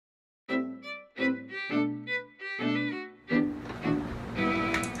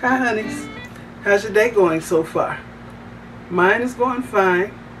Hi honeys, how's your day going so far? Mine is going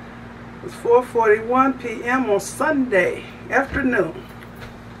fine. It's 4:41 p.m. on Sunday afternoon.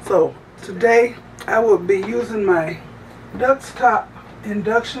 So today I will be using my DUXTOP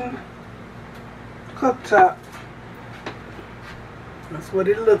Induction Cooktop. That's what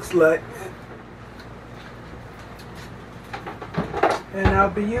it looks like. And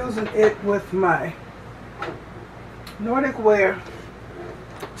I'll be using it with my NORDIC WARE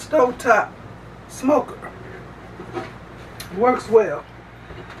Stovetop smoker. Works well.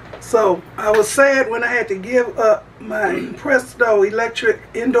 So I was sad when I had to give up my Presto electric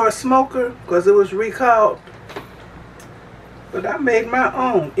indoor smoker because it was recalled. But I made my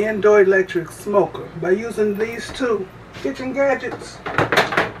own indoor electric smoker by using these two kitchen gadgets.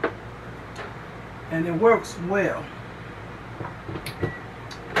 And it works well.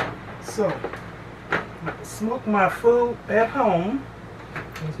 So I can smoke my food at home.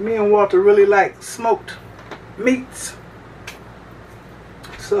 Because me and Walter really like smoked meats.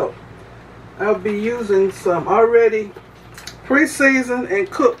 So I'll be using some already pre-seasoned and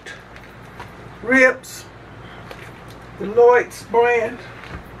cooked ribs, the Lloyd's brand.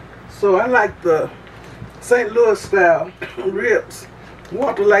 So I like the St. Louis style ribs.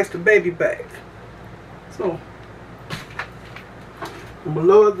 Walter likes the baby back. So I'm gonna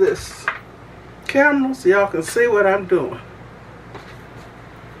lower this camera so y'all can see what I'm doing.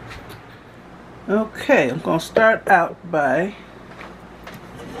 Okay, I'm gonna start out by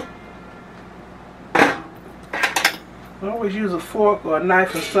I always use a fork or a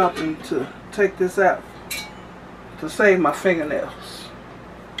knife or something to take this out to save my fingernails.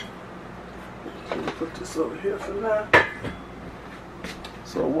 So put this over here for now.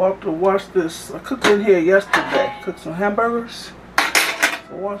 So Walter washed this. I cooked in here yesterday. Cooked some hamburgers.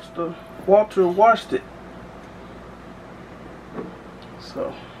 So Walter washed it.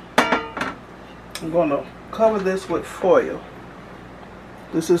 So I'm gonna cover this with foil.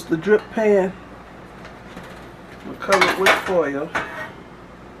 This is the drip pan. I'm gonna cover it with foil,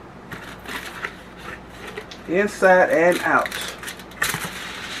 inside and out.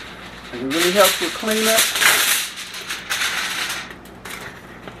 And it really helps with cleanup.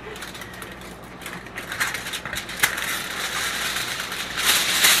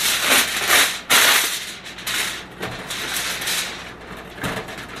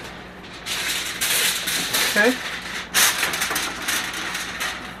 Okay.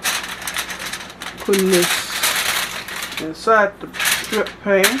 Putting this inside the drip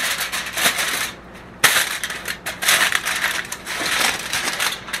pan.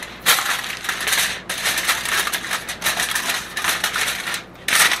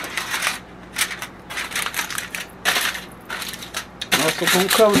 I'm also going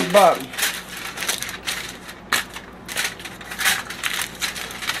to cover the bottom.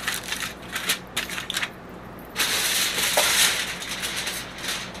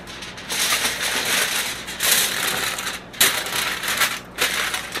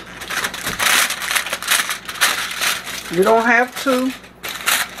 You don't have to,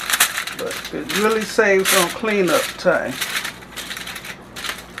 but it really saves on cleanup time.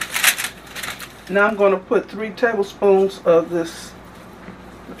 Now I'm going to put 3 tablespoons of this,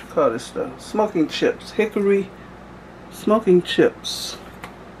 what you call this stuff, smoking chips, hickory smoking chips.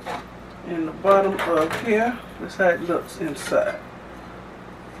 In the bottom of here, that's how it looks inside.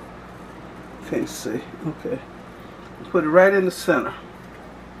 Can't see, okay. Put it right in the center.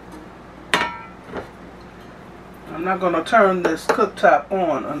 I'm not going to turn this cooktop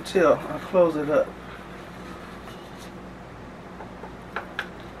on until I close it up.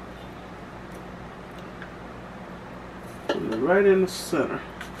 Put it right in the center.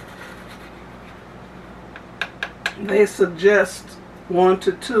 They suggest 1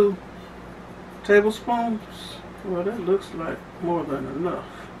 to 2 tablespoons. Well, that looks like more than enough.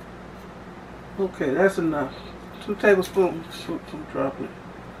 Okay, that's enough. 2 tablespoons. I'm dropping it.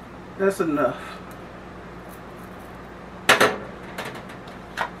 That's enough.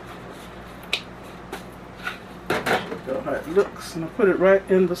 How it looks, and I put it right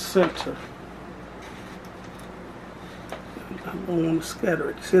in the center. I don't want to scatter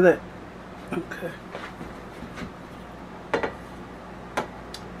it. See that? Okay.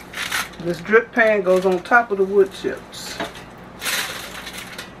 This drip pan goes on top of the wood chips.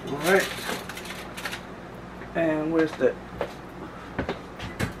 Alright. And where's that?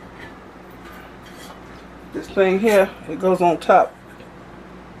 This thing here, it goes on top.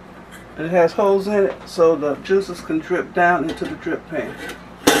 It has holes in it so the juices can drip down into the drip pan.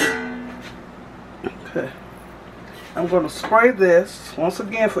 Okay. I'm going to spray this once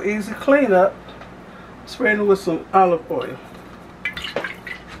again for easy cleanup. Spraying it with some olive oil.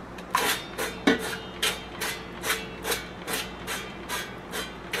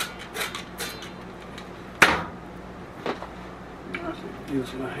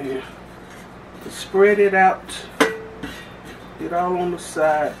 Use my hand to spread it out. Get all on the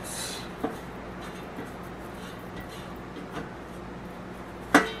sides.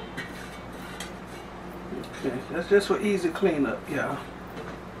 Okay, that's just for easy cleanup, y'all.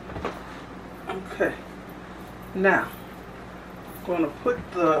 Okay, now I'm going to put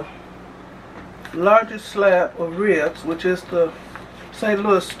the largest slab of ribs, which is the St.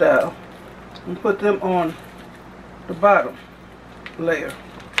 Louis style, and put them on the bottom layer.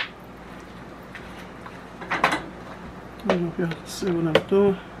 I don't know if y'all can see what I'm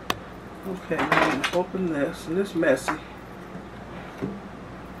doing. Okay, now I'm going to open this, and it's messy.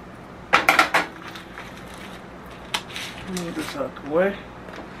 Move this out the way.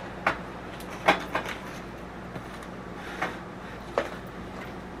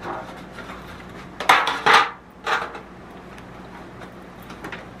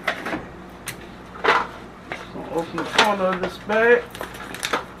 So open the corner of this bag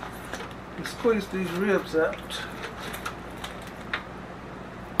and squeeze these ribs out.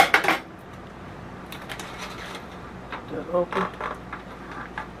 That open.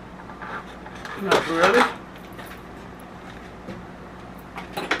 Not really.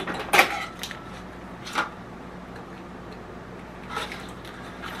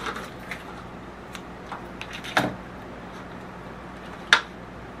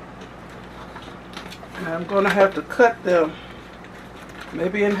 I'm going to have to cut them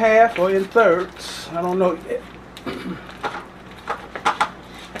maybe in half or in thirds. I don't know yet.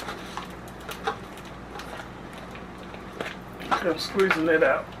 I'm squeezing it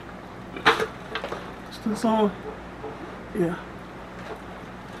out. Is this on? Yeah.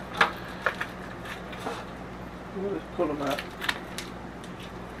 Let's pull them out.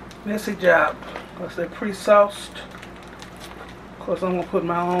 Messy job because they're pre-sauced. Of course, I'm going to put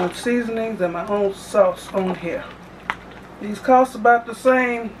my own seasonings and my own sauce on here. These cost about the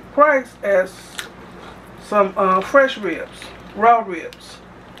same price as some fresh ribs, raw ribs.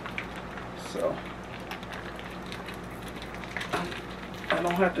 So I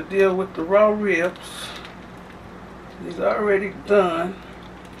don't have to deal with the raw ribs. These are already done.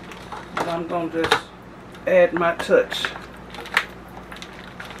 But I'm going to just add my touch.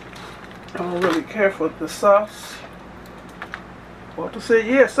 I don't really care for the sauce. Walter said,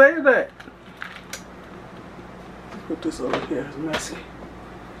 yeah, say that. Put this over here, it's messy.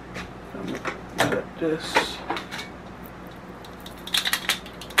 I'm going to cut this.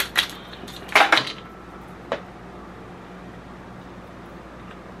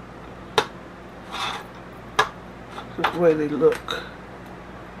 Just the way they look.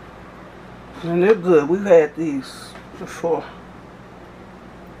 And they're good. We've had these before.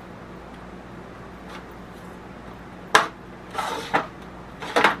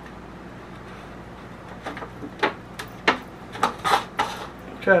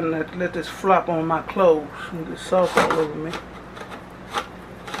 Trying not to let this flop on my clothes and get sauce all over me.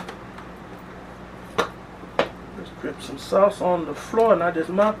 Just dripped some sauce on the floor and I just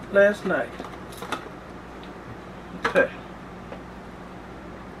mopped last night. Okay.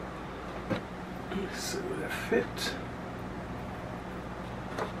 Let's see where that fits.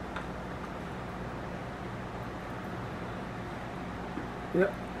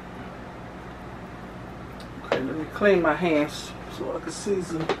 Yep. Okay, let me clean my hands so I can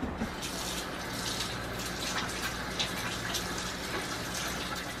season. Get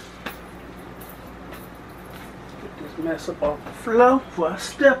this mess up off the floor before I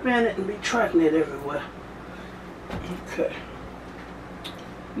step in it and be tracking it everywhere. Okay.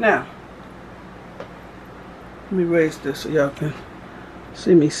 Now, let me raise this so y'all can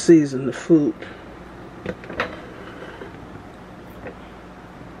see me season the food.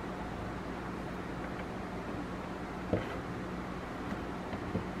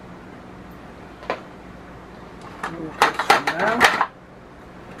 Move this for now.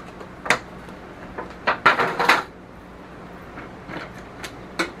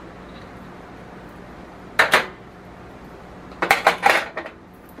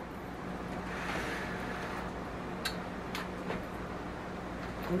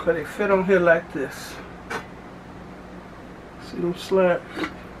 Okay, they fit on here like this. See them slabs?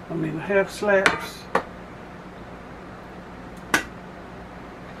 I mean half slabs.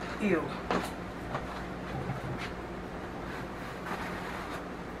 Ew.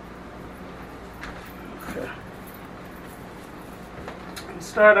 Okay. I'll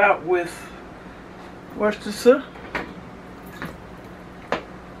start out with Worcestershire.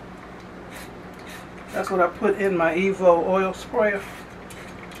 That's what I put in my Evo oil sprayer.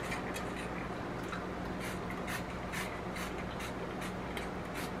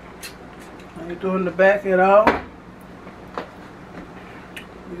 I ain't doing the back at all.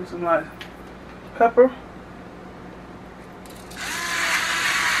 Using my pepper.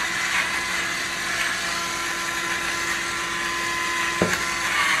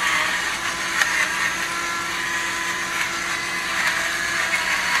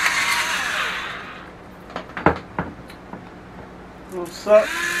 A little salt.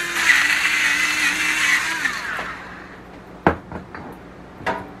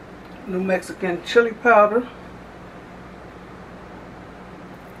 New Mexican chili powder.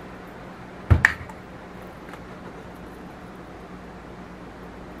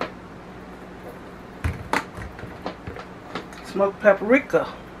 Smoked paprika.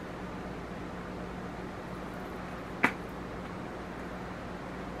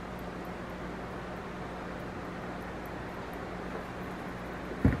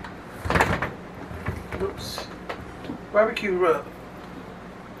 Oops. Barbecue rub.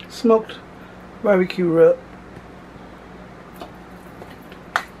 Smoked barbecue rub.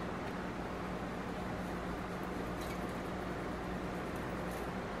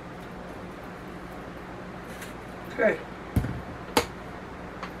 Okay.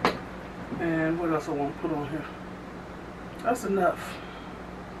 And what else I want to put on here? That's enough.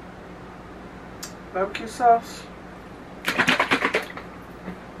 Barbecue sauce.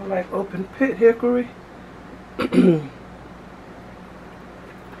 I like open pit hickory.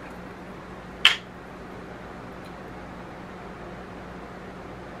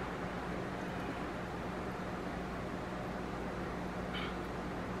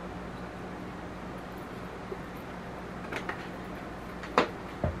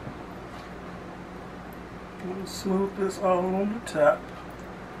 Smooth this all on the top.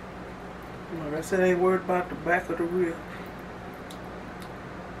 Like I said, I ain't worried about the back of the rib.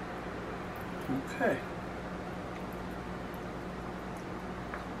 Okay.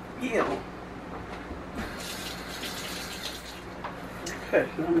 Yeah. Okay,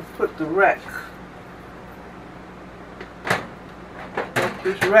 now I'm going to put the rack. Put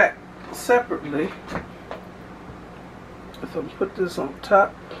this rack separately. So I'm going to put this on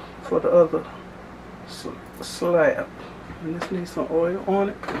top for the other slab, and this needs some oil on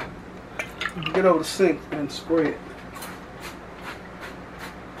it. Get over the sink and spray it.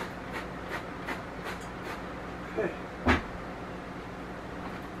 Okay.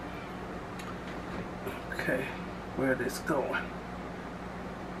 Okay, where this going? I'm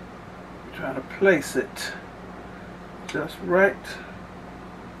trying to place it just right.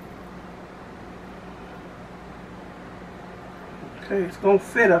 Okay, it's gonna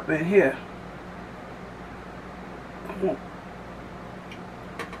fit up in here.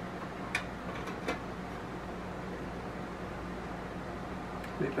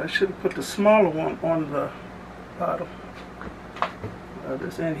 Maybe I should have put the smaller one on the bottom.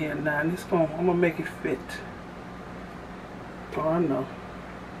 This in here now, and I'm gonna make it fit. Oh, I know.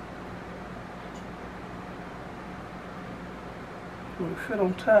 Will it fit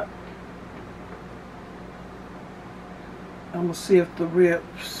on top? I'm gonna see if the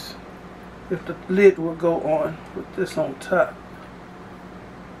ribs, if the lid will go on with this on top.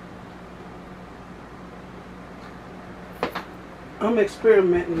 I'm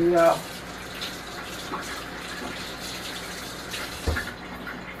experimenting, y'all.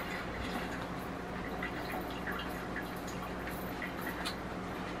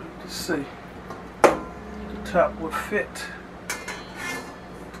 Let's see. The top will fit.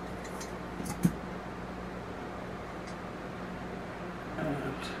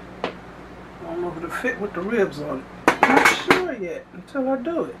 And I don't know if it'll fit with the ribs on it. I'm not sure yet until I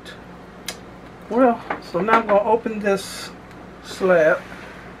do it. Well, so now I'm going to open this slab.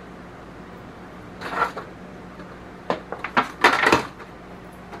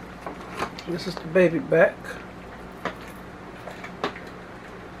 This is the baby back.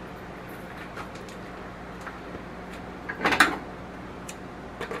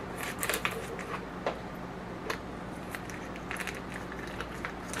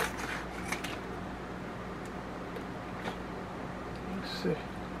 Let's see.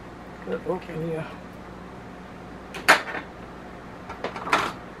 Get open here.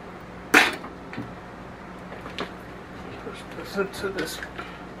 Into this.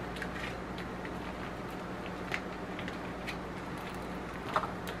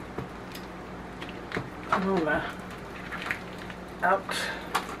 Come on now. Out.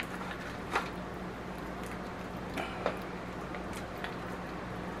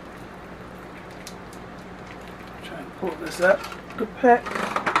 Trying to pull this out the pack.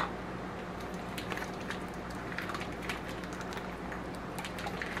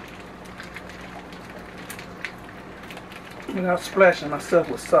 Without splashing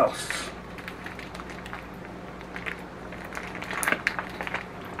myself with sauce.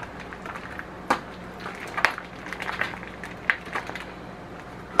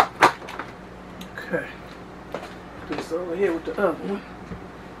 over here with the other one.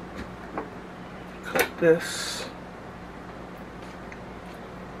 Cut this.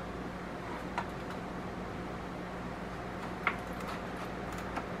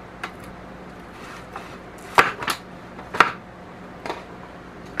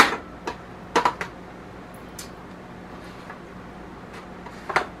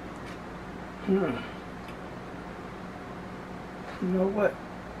 You know what?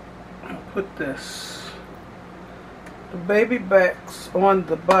 I'll put this. The baby backs on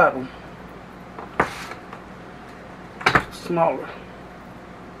the bottom. Smaller.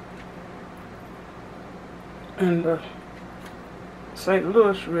 And the St.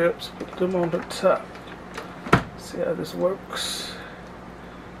 Louis ribs, put them on the top. See how this works.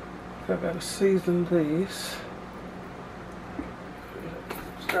 I gotta season these.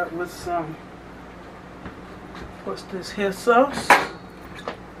 Start with some, what's this here, sauce?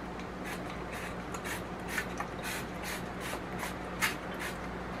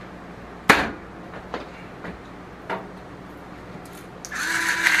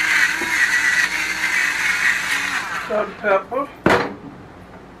 Salt and pepper.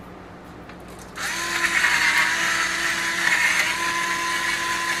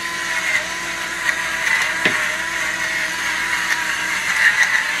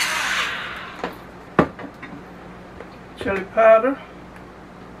 Chili powder.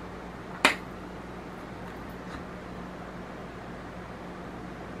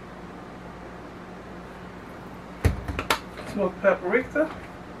 Smoked paprika.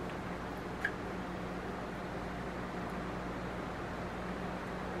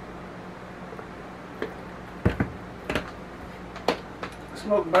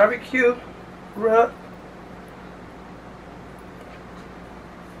 Smoked barbecue rub.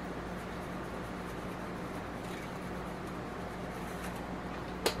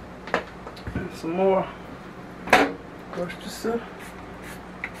 And some more Worcestershire.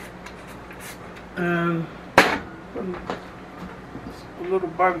 And a little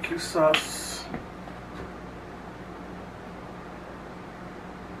barbecue sauce.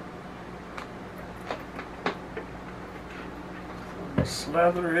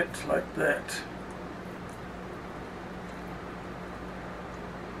 Slather it like that.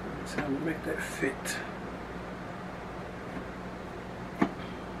 That's how we make that fit.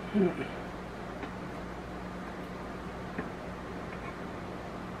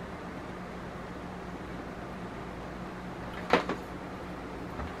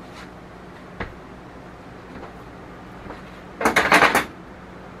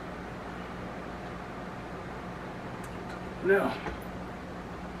 Now,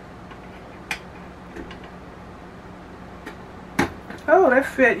 oh, that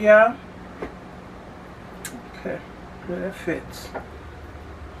fit, y'all. Okay, yeah, that fits.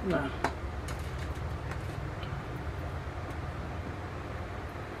 Now,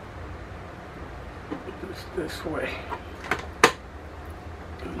 this way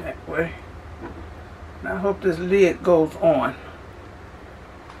and that way. Now I hope this lid goes on.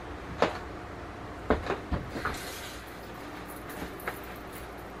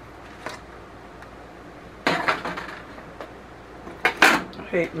 I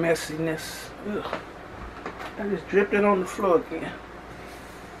hate messiness. Ugh. I just dripped it on the floor again.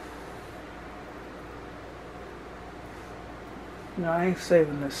 No, I ain't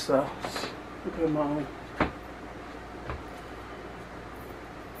saving this sauce. Look at my own.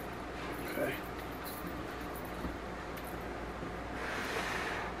 Okay.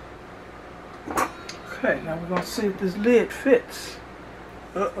 Okay, now we're gonna see if this lid fits.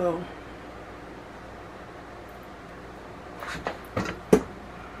 Uh-oh.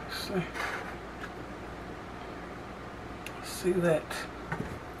 See that?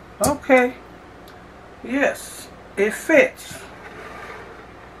 Okay. Yes, it fits.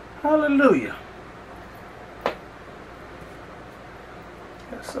 Hallelujah.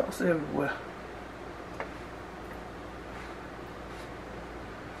 Got sauce everywhere.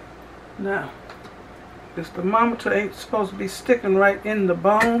 Now, this thermometer ain't supposed to be sticking right in the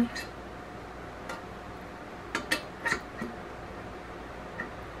bone.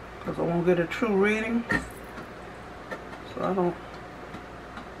 Because I won't get a true reading. So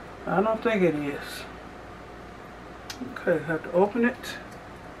I don't think it is. Okay, have to open it.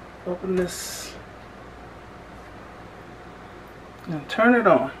 Open this and turn it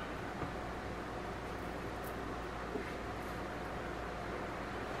on.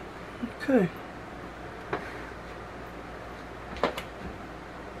 Okay.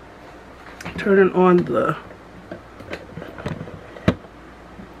 Turning on the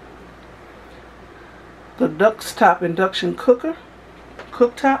DUXTOP Induction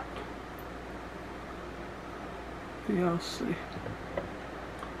Cooktop. Y'all see.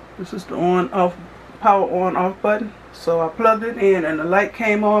 This is the on off power on off button. So I plugged it in and the light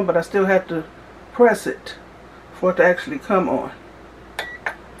came on, but I still had to press it for it to actually come on.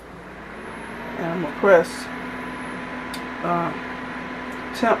 And I'm gonna press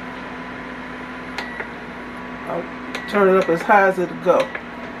temp. I'll turn it up as high as it'll go,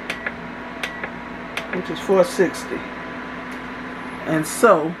 which is 460. And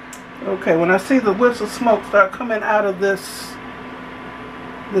so, okay, when I see the whiffs of smoke start coming out of this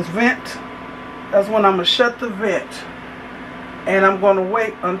vent, that's when I'm going to shut the vent. And I'm going to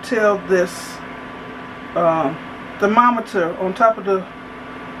wait until this thermometer on top of the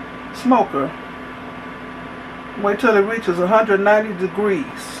smoker, wait till it reaches 190 degrees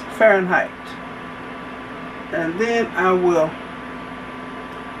Fahrenheit. And then I'll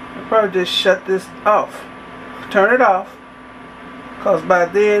probably just shut this off, turn it off, because by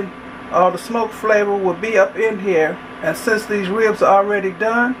then all the smoke flavor will be up in here, and since these ribs are already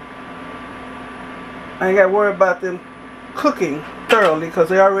done, I ain't got to worry about them cooking thoroughly because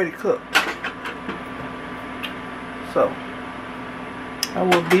they're already cooked. So I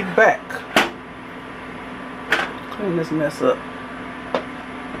will be back. Clean this mess up.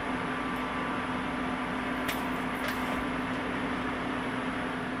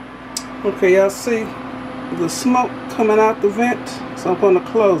 Okay, y'all see the smoke coming out the vent, so I'm going to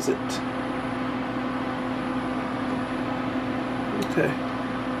close it. Okay.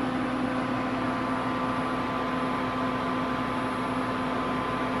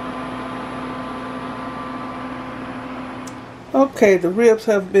 Okay, the ribs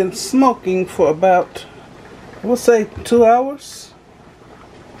have been smoking for about, we'll say 2 hours.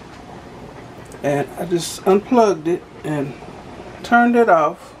 And I just unplugged it and turned it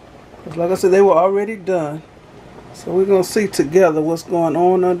off. Like I said, they were already done. So we're going to see together what's going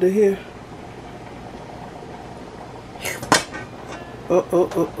on under here. Oh,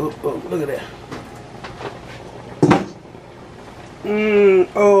 look at that.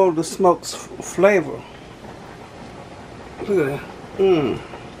 Oh, the smoke's flavor. Look at that.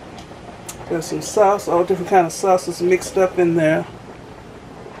 There's some sauce, all different kind of sauces mixed up in there.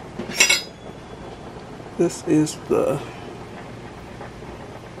 This is the,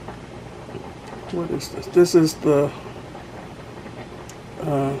 what is this? This is the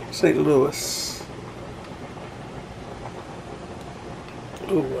St. Louis.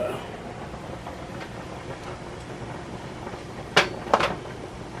 Oh wow.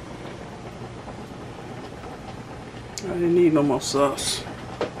 I didn't need no more sauce.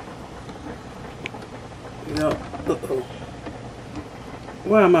 No. Uh-oh.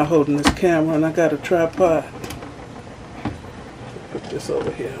 Why am I holding this camera and I got a tripod? Put this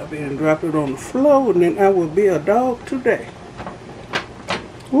over here. I'll be and drop it on the floor and then I will be a dog today.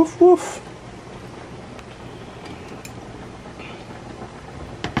 Woof woof.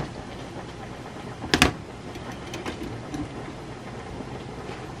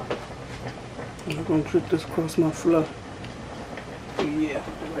 I'm going to trip this across my floor. Yeah,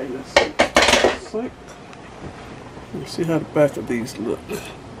 right, let's see. Let's see how the back of these look.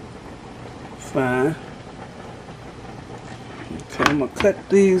 Fine. Okay, I'm going to cut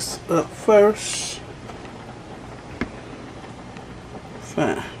these up first.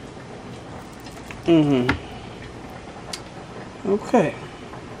 Fine. Okay.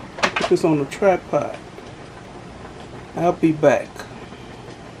 Put this on the tripod. I'll be back.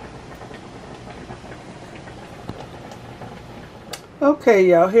 Okay,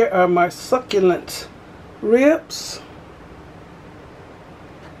 y'all, here are my succulent ribs.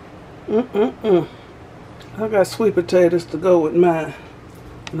 I got sweet potatoes to go with mine.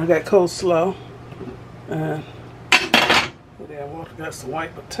 And I got coleslaw. And I got some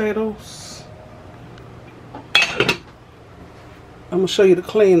white potatoes. I'm going to show you the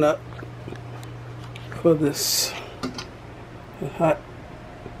cleanup for this hot.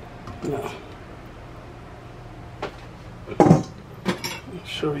 No.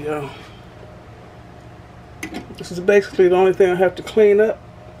 Show y'all. This is basically the only thing I have to clean up.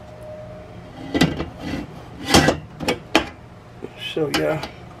 Show y'all.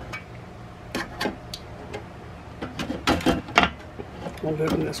 I'm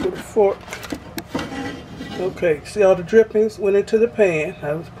doing this with a fork. Okay, see all the drippings went into the pan.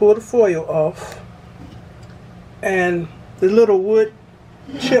 I just pulled the foil off. And the little wood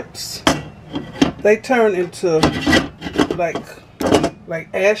chips, they turn into like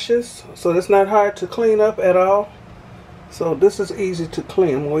ashes, so it's not hard to clean up at all. So this is easy to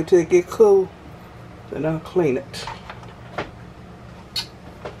clean. Wait till it get cool, then I'll clean it.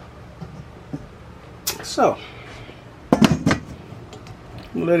 So I'm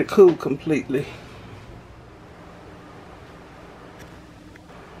gonna let it cool completely.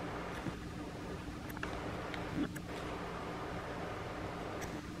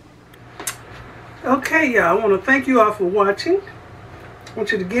 Okay, y'all, I want to thank you all for watching. I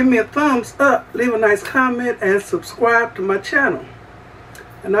want you to give me a thumbs up, leave a nice comment, and subscribe to my channel.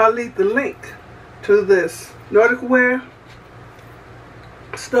 And I'll leave the link to this NORDIC WARE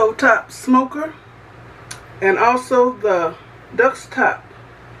Stovetop Smoker and also the DUXTOP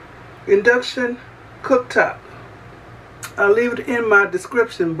Induction Cooktop. I'll leave it in my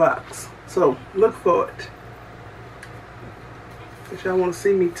description box, so look for it. If y'all want to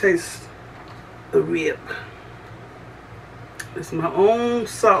see me taste the rib. It's my own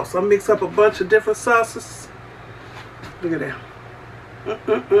sauce. I mix up a bunch of different sauces. Look at that.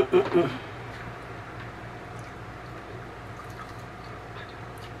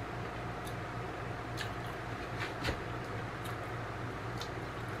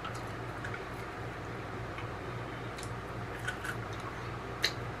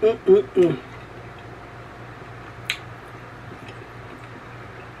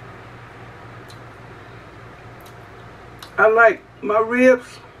 I like my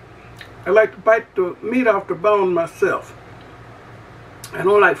ribs. I like to bite the meat off the bone myself. I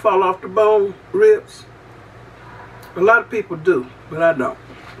don't like fall off the bone ribs. A lot of people do, but I don't.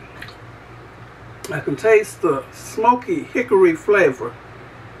 I can taste the smoky hickory flavor.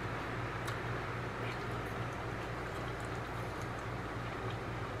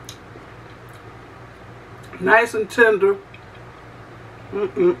 Nice and tender.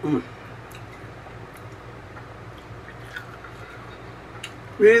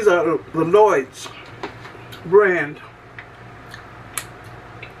 These are the Lloyd's brand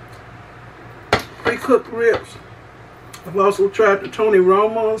pre-cooked ribs. I've also tried the Tony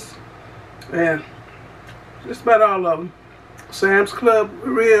Roma's and just about all of them. Sam's Club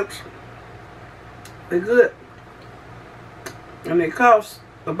ribs. They're good. And they cost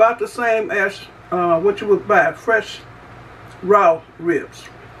about the same as what you would buy fresh raw ribs.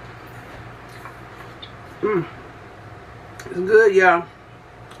 It's good, y'all.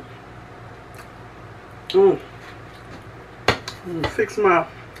 Fix my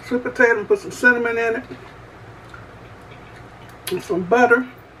sweet potato and put some cinnamon in it and some butter.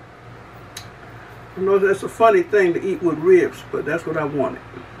 I know that's a funny thing to eat with ribs, but that's what I wanted.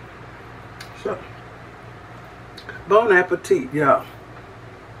 So, bon appetit, y'all.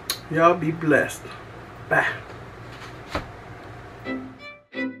 Y'all be blessed. Bye.